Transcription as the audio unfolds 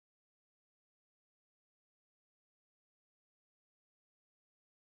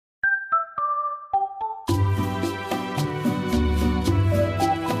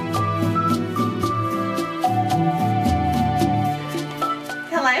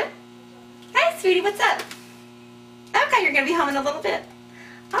sweetie, what's up? Okay, you're going to be home in a little bit.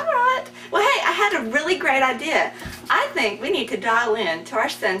 All right. Well, hey, I had a really great idea. I think we need to dial in to our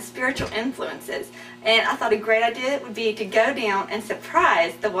son's spiritual influences. And I thought a great idea would be to go down and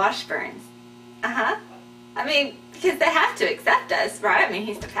surprise the Washburns. Uh-huh. I mean, because they have to accept us, right? I mean,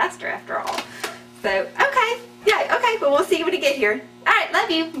 he's the pastor after all. So, okay. Yeah, okay. Well, we'll see you when you get here. All right,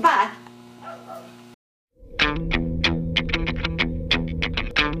 love you. Bye.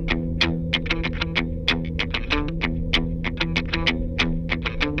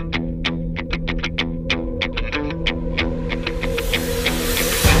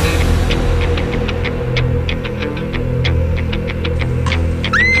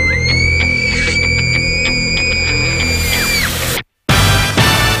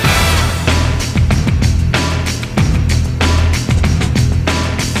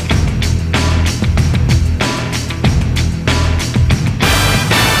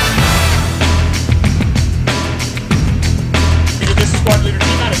 Squad leader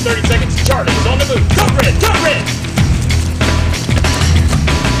team out of 30 seconds. Charlie is on the move. Go red! Go red!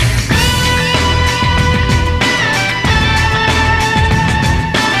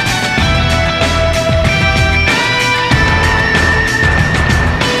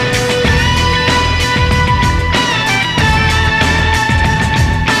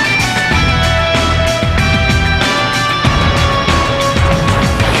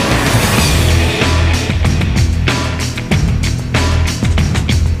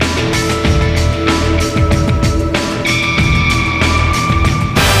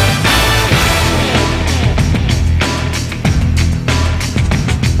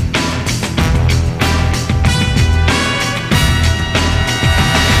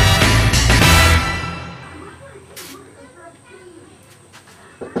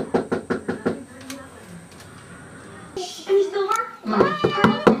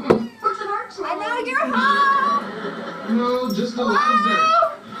 No, just a little bit.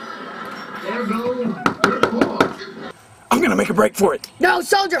 There goes your paw. I'm gonna make a break for it. No,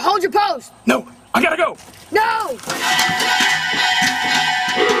 soldier, hold your post. No, I gotta go. No!